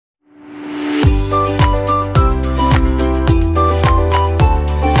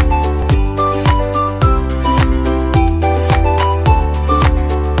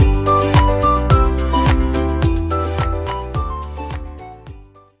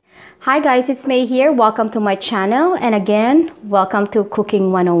Hi guys, it's May here. Welcome to my channel, and again, welcome to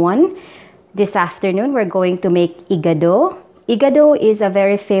Cooking 101. This afternoon, we're going to make igado. Igado is a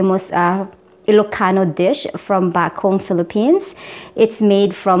very famous Ilocano dish from back home Philippines. It's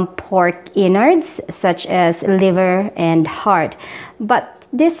made from pork innards such as liver and heart. But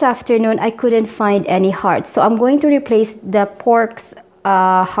this afternoon, I couldn't find any heart, so I'm going to replace the pork's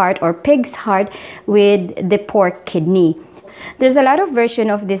heart or pig's heart with the pork kidney. There's a lot of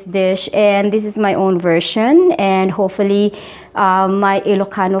version of this dish, and this is my own version, and hopefully my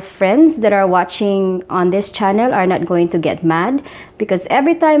Ilocano friends that are watching on this channel are not going to get mad, because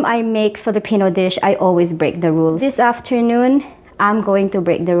every time I make Filipino dish, I always break the rules. This afternoon, I'm going to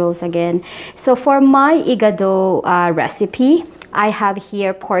break the rules again. So for my igado recipe, I have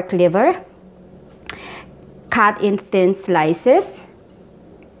here pork liver cut in thin slices,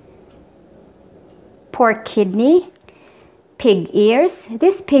 pork kidney, pig ears.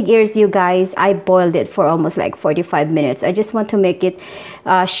 This pig ears, you guys, I boiled it for almost like 45 minutes. I just want to make it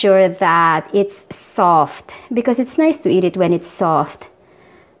sure that it's soft, because it's nice to eat it when it's soft.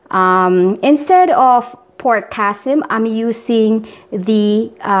 Instead of pork kasim, I'm using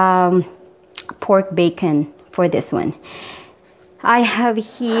the pork bacon for this one. I have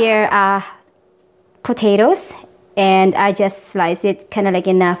here potatoes, and I just slice it kind of like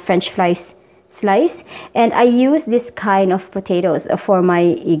in a French fries slice, and I use this kind of potatoes for my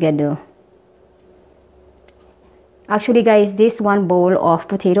igado. Actually guys, this one bowl of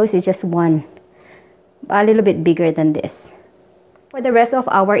potatoes is just one, a little bit bigger than this. For the rest of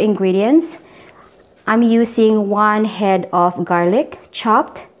our ingredients, I'm using 1 head of garlic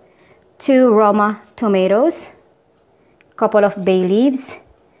chopped, 2 Roma tomatoes, couple of bay leaves,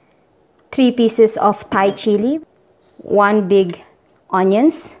 3 pieces of Thai chili, 1 big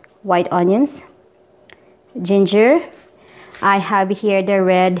onions, white onions, ginger. I have here the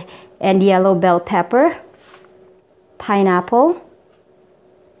red and yellow bell pepper, pineapple,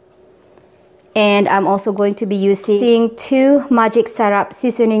 and I'm also going to be using 2 magic Sarap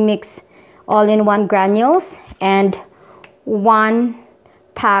seasoning mix all-in-one granules and 1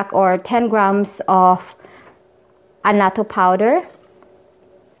 pack or 10 grams of annatto powder.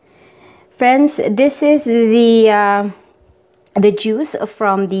 Friends, this is the juice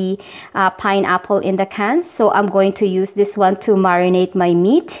from the pineapple in the can, so I'm going to use this one to marinate my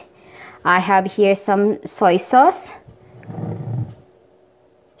meat. I have here some soy sauce,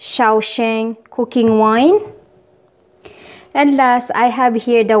 shaoxing cooking wine, and last I have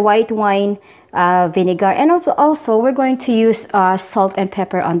here the white wine vinegar, and also we're going to use salt and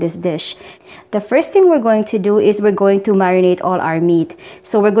pepper on this dish. The first thing we're going to do is we're going to marinate all our meat.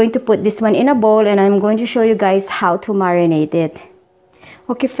 So we're going to put this one in a bowl, and I'm going to show you guys how to marinate it.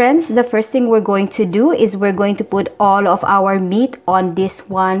 Okay friends, the first thing we're going to do is we're going to put all of our meat on this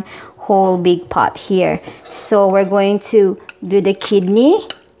one whole big pot here. So we're going to do the kidney,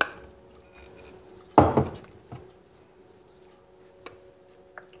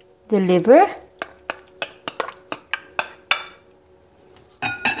 the liver,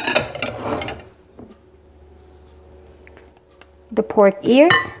 the pork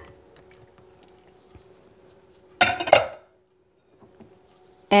ears,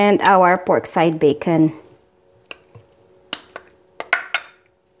 and our pork side bacon.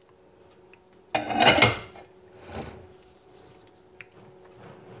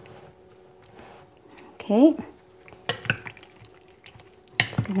 Okay,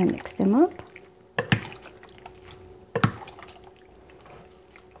 just gonna mix them up.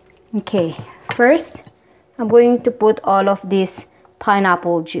 Okay, first I'm going to put all of this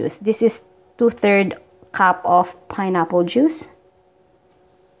pineapple juice. This is 2/3 cup of pineapple juice.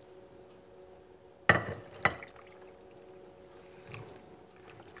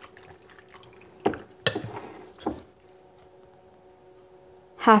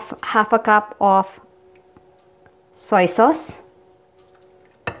 Half a cup of soy sauce.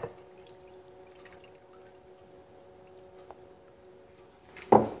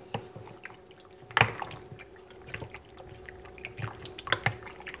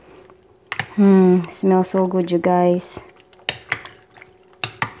 Smells so good, you guys.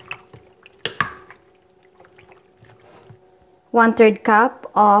 One-third cup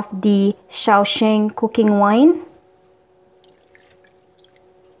of the shaoxing cooking wine.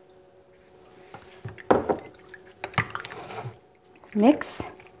 Mix.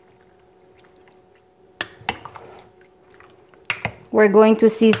 We're going to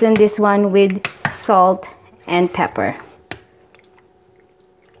season this one with salt and pepper.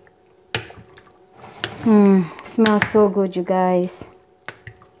 Smells so good, you guys.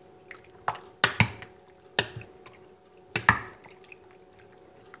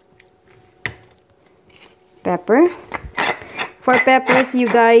 pepper. For peppers, you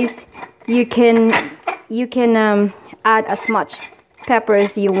guys, you can add as much pepper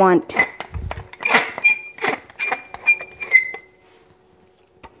as you want.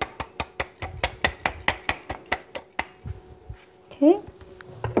 Okay.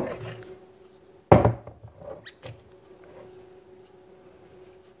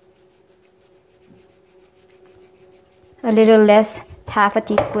 A little less, half a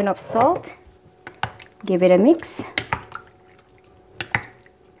teaspoon of salt. Give it a mix.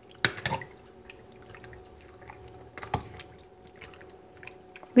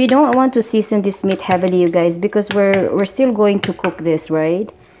 We don't want to season this meat heavily, you guys, because we're still going to cook this,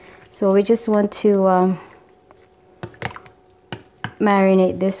 right? So we just want to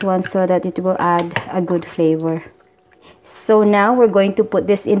marinate this one so that it will add a good flavor. So now we're going to put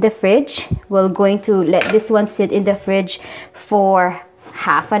this in the fridge. We're going to let this one sit in the fridge for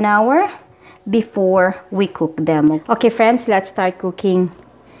half an hour before we cook them. Okay friends, let's start cooking.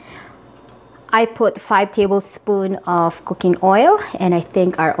 I put 5 tablespoons of cooking oil, and I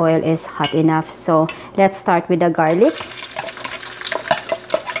think our oil is hot enough. So let's start with the garlic.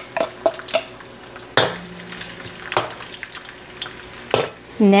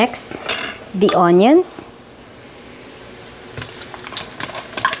 Next, the onions.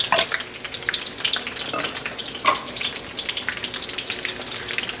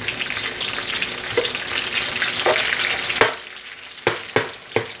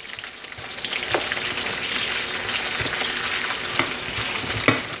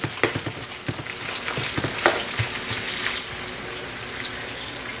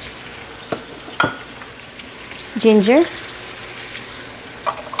 Ginger.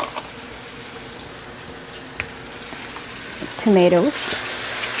 Tomatoes.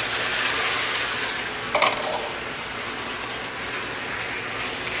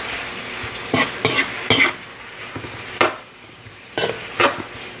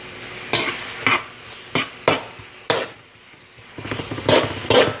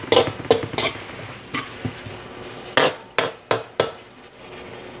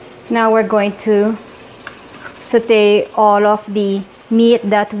 Now we're going to saute all of the meat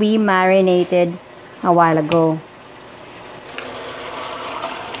that we marinated a while ago.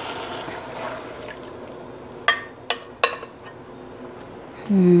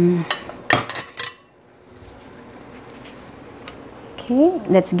 Okay,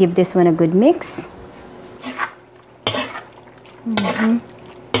 let's give this one a good mix.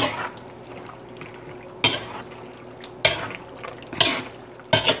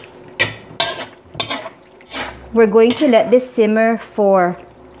 We're going to let this simmer for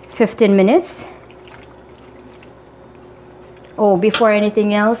 15 minutes. Oh, before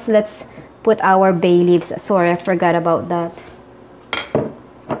anything else, let's put our bay leaves. Sorry, I forgot about that.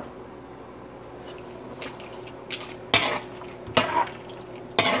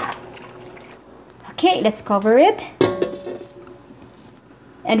 Okay, let's cover it.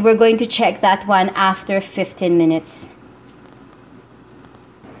 And we're going to check that one after 15 minutes.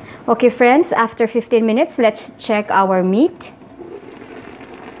 Okay friends, after 15 minutes, let's check our meat.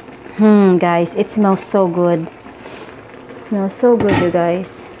 Guys, it smells so good. It smells so good, you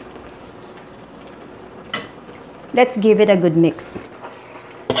guys. Let's give it a good mix.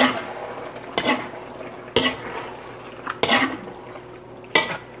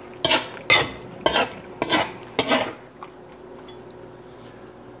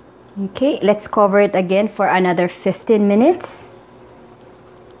 Okay, let's cover it again for another 15 minutes.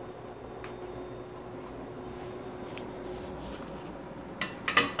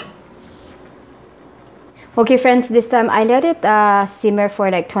 Okay friends, this time I let it simmer for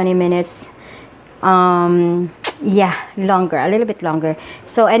like 20 minutes. Yeah, longer, a little bit longer.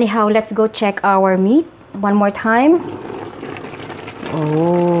 So anyhow, let's go check our meat one more time.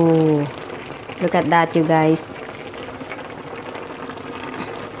 Oh, look at that, you guys.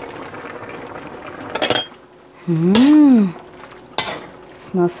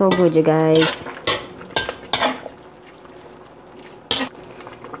 Smells so good, you guys.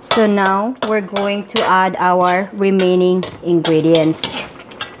 So now we're going to add our remaining ingredients.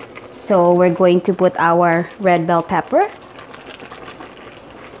 So we're going to put our red bell pepper,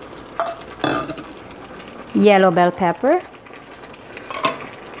 yellow bell pepper,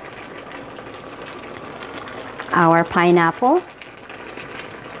 our pineapple,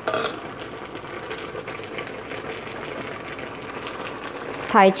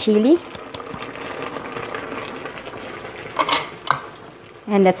 Thai chili,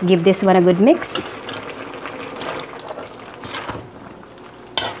 and let's give this one a good mix.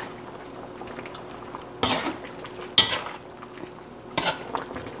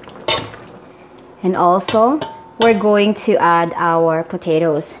 And also, we're going to add our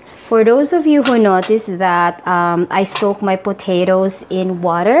potatoes. For those of you who notice that I soak my potatoes in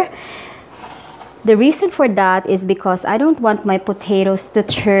water, the reason for that is because I don't want my potatoes to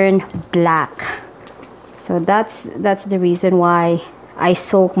turn black. So that's the reason why I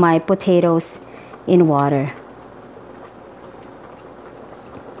soak my potatoes in water.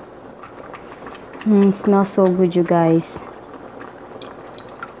 It smells so good, you guys.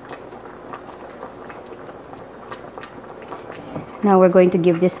 Now we're going to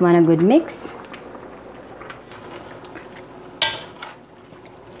give this one a good mix.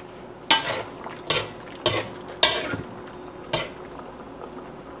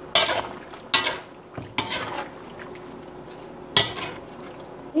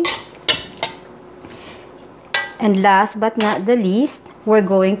 And last but not the least, we're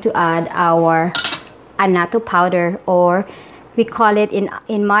going to add our annatto powder, or we call it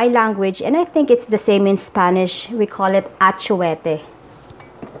in my language, and I think it's the same in Spanish, we call it achuete.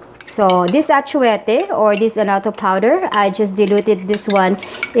 So this achuete, or this annatto powder, I just diluted this one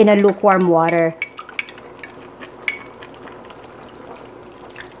in a lukewarm water.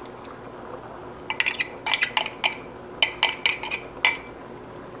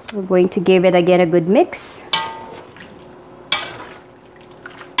 We're going to give it again a good mix.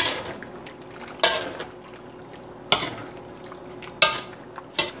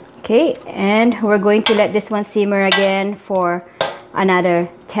 Okay, and we're going to let this one simmer again for another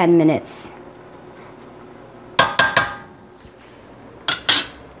 10 minutes. There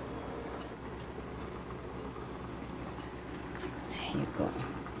you go.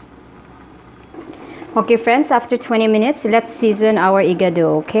 Okay, friends, after 20 minutes, let's season our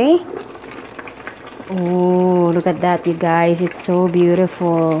igado, okay? Oh, look at that, you guys. It's so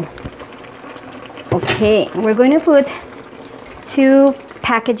beautiful. Okay, we're going to put 2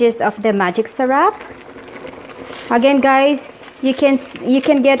 packages of the magic Sarap. Again, guys, you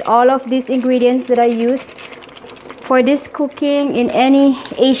can get all of these ingredients that I use for this cooking in any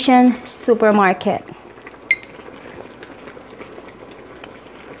Asian supermarket.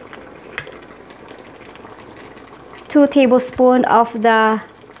 Two tablespoons of the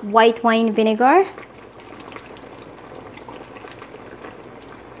white wine vinegar.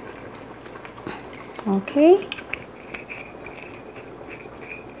 Okay.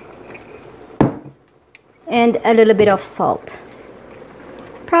 And a little bit of salt,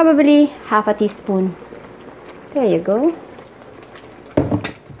 probably half a teaspoon. There you go.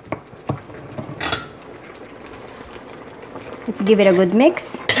 Let's give it a good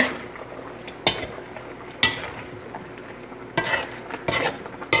mix.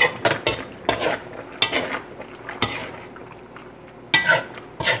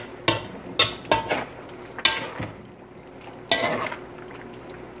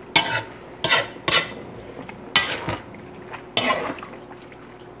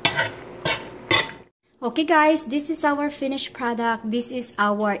 Okay guys, this is our finished product. This is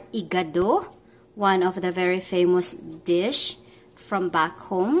our igado, one of the very famous dish from back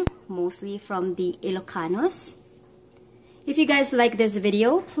home, mostly from the Ilocanos. If you guys like this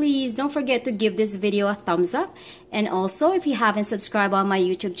video, please don't forget to give this video a thumbs up. And also, if you haven't subscribed on my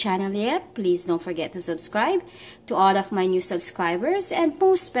YouTube channel yet, please don't forget to subscribe. To all of my new subscribers, and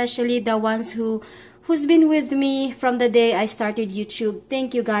most especially the ones who's been with me from the day I started YouTube.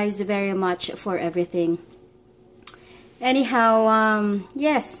 Thank you guys very much for everything. Anyhow,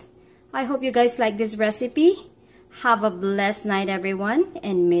 yes, I hope you guys like this recipe. Have a blessed night, everyone,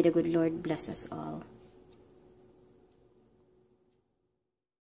 and may the good Lord bless us all.